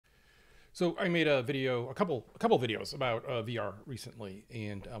So I made a video, a couple videos about VR recently,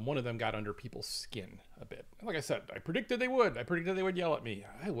 and one of them got under people's skin a bit. Like I said, I predicted they would. I predicted they would yell at me.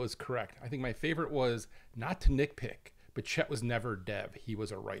 I was correct. I think my favorite was not to nitpick, but Chet was never dev. He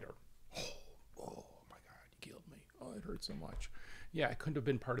was a writer. Oh my God, you killed me. Oh, it hurt so much. Yeah, I couldn't have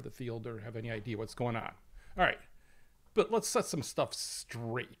been part of the field or have any idea what's going on. All right, but let's set some stuff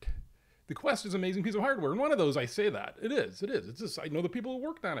straight. The Quest is an amazing piece of hardware. And one of those, I say that. It is. It is. It's just, I know the people who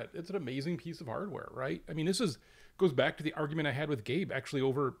worked on it. It's an amazing piece of hardware, right? I mean, goes back to the argument I had with Gabe actually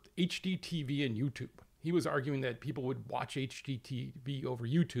over HDTV and YouTube. He was arguing that people would watch HDTV over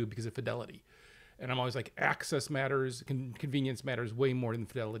YouTube because of fidelity. And I'm always like, access matters, convenience matters way more than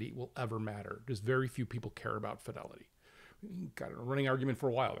fidelity will ever matter. Just very few people care about fidelity. Got a running argument for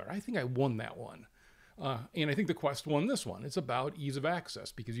a while there. I think I won that one. And I think the Quest won this one. It's about ease of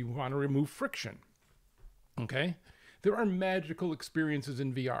access because you want to remove friction. Okay? There are magical experiences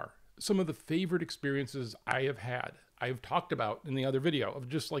in VR. Some of the favorite experiences I have had, I have talked about in the other video of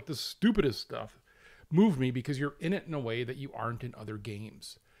just like the stupidest stuff, move me because you're in it in a way that you aren't in other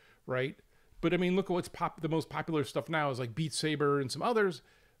games, right? But I mean, look at what's the most popular stuff now is like Beat Saber and some others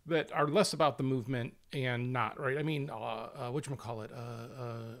that are less about the movement and not, right? I mean, whatchamacallit,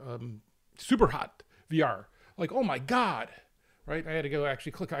 Super Hot VR. Like, oh my God, right? I had to go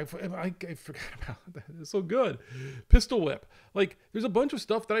actually click. I forgot about that. It's so good. Pistol Whip. Like, there's a bunch of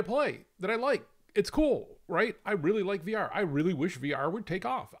stuff that I play that I like. It's cool, right? I really like VR. I really wish VR would take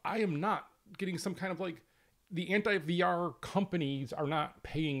off. I am not getting some kind of like, the anti-VR companies are not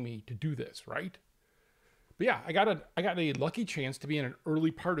paying me to do this, right? But yeah, I got a lucky chance to be in an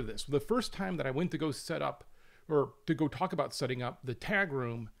early part of this. The first time that I went to go set up or to go talk about setting up the tag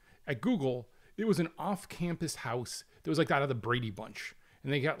room at Google, it was an off-campus house that was like that of the Brady Bunch.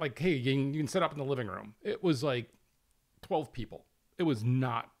 And they got like, hey, you can set up in the living room. It was like 12 people. It was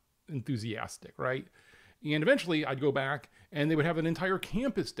not enthusiastic, right? And eventually I'd go back and they would have an entire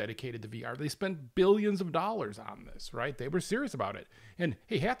campus dedicated to VR. They spent billions of dollars on this, right? They were serious about it. And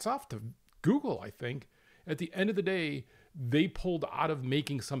hey, hats off to Google, I think. At the end of the day, they pulled out of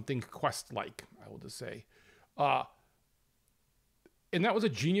making something Quest-like, I will just say. And that was a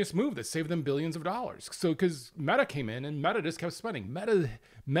genius move that saved them billions of dollars. So, because Meta came in and Meta just kept spending.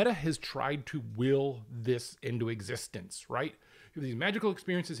 Meta has tried to will this into existence, right? You have these magical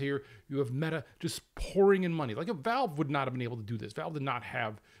experiences here. You have Meta just pouring in money. Like a Valve would not have been able to do this. Valve did not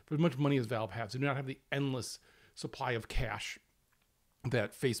have, for as much money as Valve has, they do not have the endless supply of cash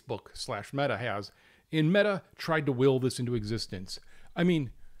that Facebook/Meta has. And Meta tried to will this into existence. I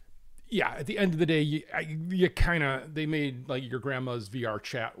mean, yeah, at the end of the day, they made like your grandma's VR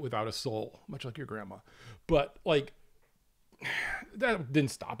chat without a soul, much like your grandma. But like, that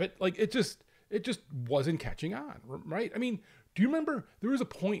didn't stop it. Like, it just wasn't catching on, right? I mean, do you remember there was a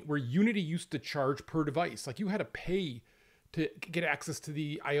point where Unity used to charge per device? Like, you had to pay to get access to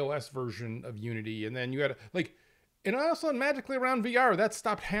the iOS version of Unity, and then you had to, like, and also magically around VR, that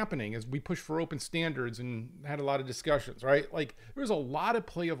stopped happening as we pushed for open standards and had a lot of discussions, right? Like, there was a lot of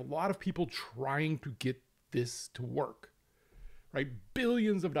play of a lot of people trying to get this to work, right?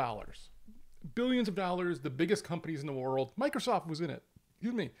 Billions of dollars. Billions of dollars, the biggest companies in the world. Microsoft was in it.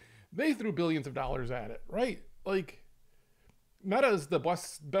 Excuse me. They threw billions of dollars at it, right? Like, Meta is the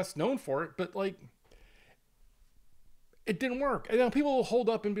best known for it, but like, it didn't work. And now people will hold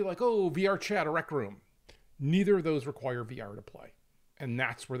up and be like, oh, VR chat, a rec room. Neither of those require VR to play. And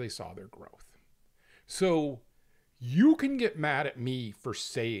that's where they saw their growth. So you can get mad at me for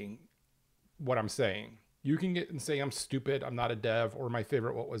saying what I'm saying. You can get and say I'm stupid, I'm not a dev, or my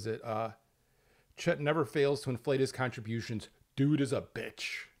favorite, what was it? Chet never fails to inflate his contributions. Dude is a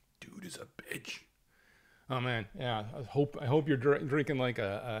bitch. Dude is a bitch. Oh man, yeah. I hope you're drinking like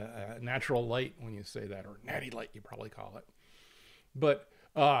a natural light when you say that, or natty light, you probably call it. But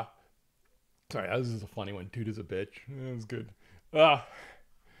sorry, this is a funny one. Dude is a bitch. That was good. I'm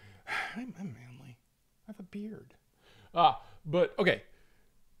manly. I have a beard. But okay.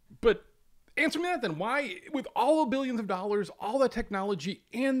 But answer me that then. Why, with all the billions of dollars, all the technology,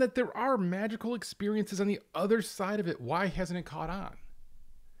 and that there are magical experiences on the other side of it, why hasn't it caught on?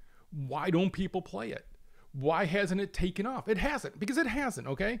 Why don't people play it? Why hasn't it taken off? It hasn't, because it hasn't,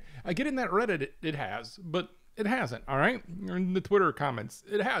 okay? I get in that Reddit, it has, but it hasn't, all right? Or in the Twitter comments,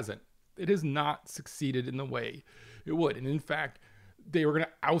 it hasn't. It has not succeeded in the way it would. And in fact, they were going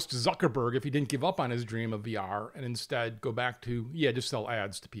to oust Zuckerberg if he didn't give up on his dream of VR and instead go back to, just sell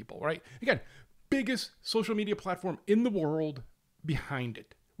ads to people, right? Again, biggest social media platform in the world behind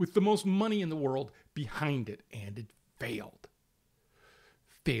it, with the most money in the world behind it, and it failed.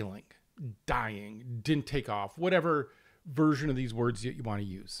 Failing, dying, didn't take off, whatever version of these words you want to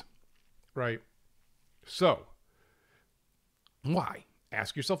use. right? So why?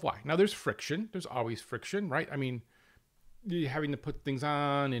 Ask yourself why. Now there's friction. There's always friction, right? I mean, you having to put things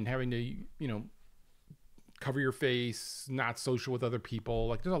on and having to, cover your face, not social with other people.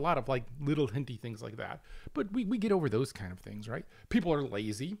 Like there's a lot of like little hinty things like that. But we get over those kind of things, right? People are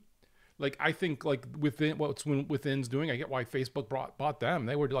lazy. Like I think like Within's doing, I get why Facebook bought them.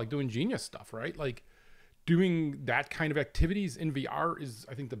 They were like doing genius stuff, right? Like doing that kind of activities in VR is,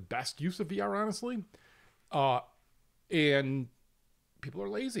 I think, the best use of VR, honestly. And people are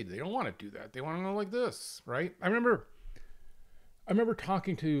lazy. They don't want to do that. They want to go like this, right? I remember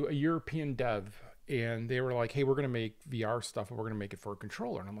talking to a European dev, and they were like, hey, we're going to make VR stuff, and we're going to make it for a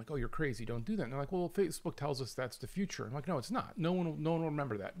controller. And I'm like, oh, you're crazy. Don't do that. And they're like, well, Facebook tells us that's the future. I'm like, no, it's not. No one will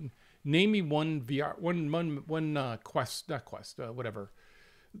remember that. And name me one VR, whatever,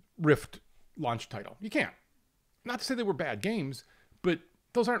 Rift launch title. You can't. Not to say they were bad games, but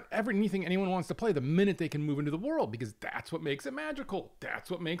those aren't ever anything anyone wants to play the minute they can move into the world, because that's what makes it magical.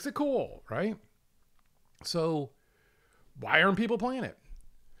 That's what makes it cool, right? So why aren't people playing it?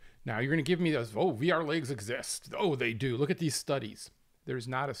 Now you're going to give me those, oh, VR legs exist. Oh, they do. Look at these studies. There's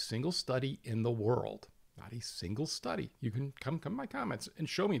not a single study in the world. Not a single study. You can come to my comments and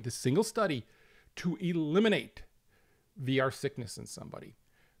show me the single study to eliminate VR sickness in somebody.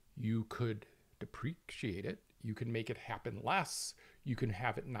 You could depreciate it. You can make it happen less. You can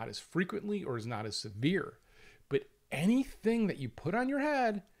have it not as frequently or is not as severe. But anything that you put on your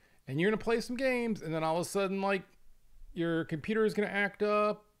head and you're going to play some games, and then all of a sudden, like, your computer is going to act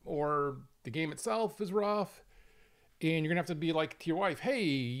up, or the game itself is rough, and you're going to have to be like to your wife, hey,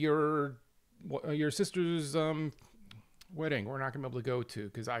 your sister's wedding, we're not going to be able to go to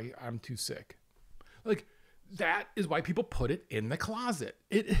because I'm too sick. Like, that is why people put it in the closet.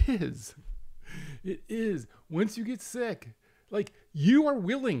 It is. It is. Once you get sick, like, you are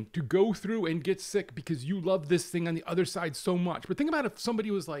willing to go through and get sick because you love this thing on the other side so much. But think about if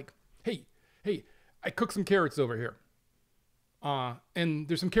somebody was like, hey, I cooked some carrots over here. And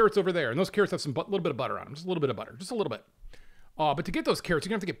there's some carrots over there, and those carrots have some little bit of butter on them, just a little bit of butter, just a little bit. But to get those carrots, you're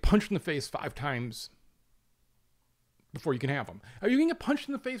gonna have to get punched in the face 5 times before you can have them. Are you gonna get punched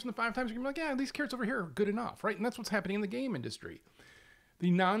in the face 5 times? You're gonna be like, yeah, these carrots over here are good enough, right? And that's what's happening in the game industry.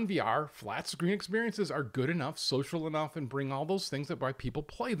 The non-VR flat screen experiences are good enough, social enough, and bring all those things that why people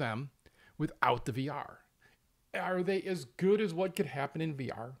play them without the VR. Are they as good as what could happen in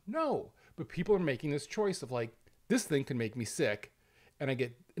VR? No, but people are making this choice of like, this thing can make me sick, and I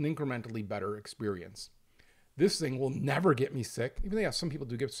get an incrementally better experience. This thing will never get me sick, even though, yeah, some people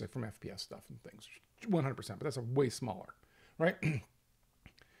do get sick from FPS stuff and things, 100%, but that's a way smaller, right?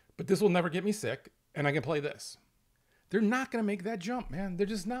 But this will never get me sick, and I can play this. They're not going to make that jump, man. They're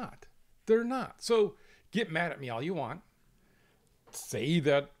just not. They're not. So get mad at me all you want. Say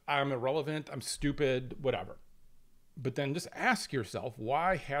that I'm irrelevant, I'm stupid, whatever. But then just ask yourself,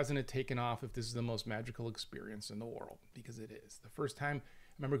 why hasn't it taken off if this is the most magical experience in the world? Because it is. The first time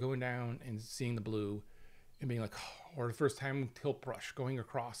I remember going down and seeing the blue and being like, oh, or the first time tilt brush going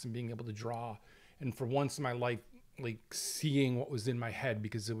across and being able to draw. And for once in my life, like seeing what was in my head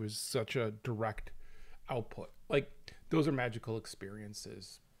because it was such a direct output. Like, those are magical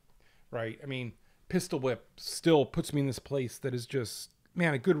experiences, right? I mean, Pistol Whip still puts me in this place that is just,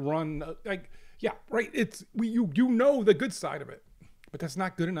 man, a good run. Like, yeah, right. It's you know the good side of it, but that's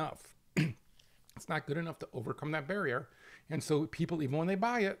not good enough. It's not good enough to overcome that barrier. And so people, even when they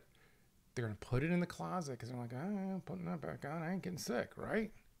buy it, they're gonna put it in the closet because they're like, I'm putting that back on. I ain't getting sick,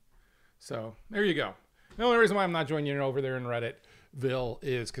 right? So there you go. The only reason why I'm not joining you over there in Redditville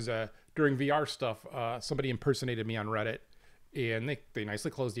is because during VR stuff, somebody impersonated me on Reddit, and they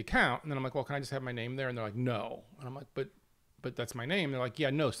nicely closed the account. And then I'm like, well, can I just have my name there? And they're like, no. And I'm like, but that's my name. They're like, yeah,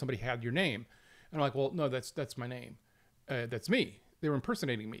 no, somebody had your name. And I'm like, well, no, that's my name. That's me. They were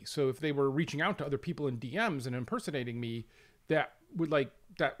impersonating me. So if they were reaching out to other people in DMs and impersonating me, that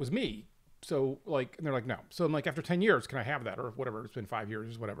was me. So like, and they're like, no. So I'm like, after 10 years, can I have that? Or whatever, it's been 5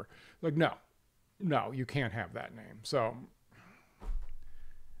 years, whatever. Like, no, you can't have that name. So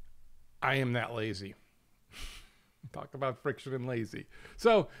I am that lazy. Talk about friction and lazy.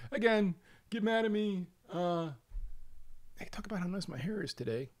 So again, get mad at me. Hey, talk about how nice my hair is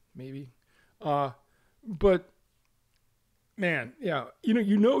today, maybe. But man, yeah,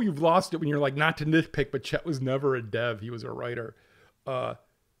 you know you've lost it when you're like, not to nitpick, but Chet was never a dev, he was a writer.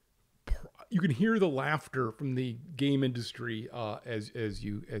 You can hear the laughter from the game industry as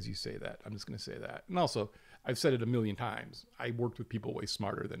you say that. I'm just going to say that. And also, I've said it a million times. I worked with people way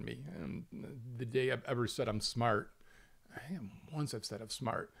smarter than me, and the day I've ever said I'm smart, once I've said I'm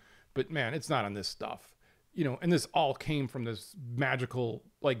smart, but man, it's not on this stuff. you know, and this all came from this magical,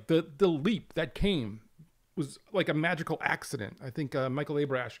 like the leap that came was like a magical accident. I think Michael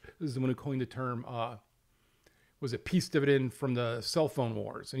Abrash is the one who coined the term, was it peace dividend from the cell phone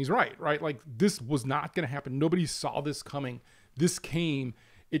wars? And he's right? Like this was not going to happen. Nobody saw this coming. This came,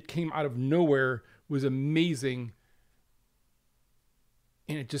 it came out of nowhere, was amazing.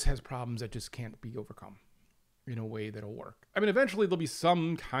 And it just has problems that just can't be overcome in a way that'll work. I mean, eventually there'll be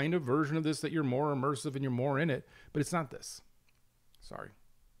some kind of version of this that you're more immersive and you're more in it, but it's not this. Sorry.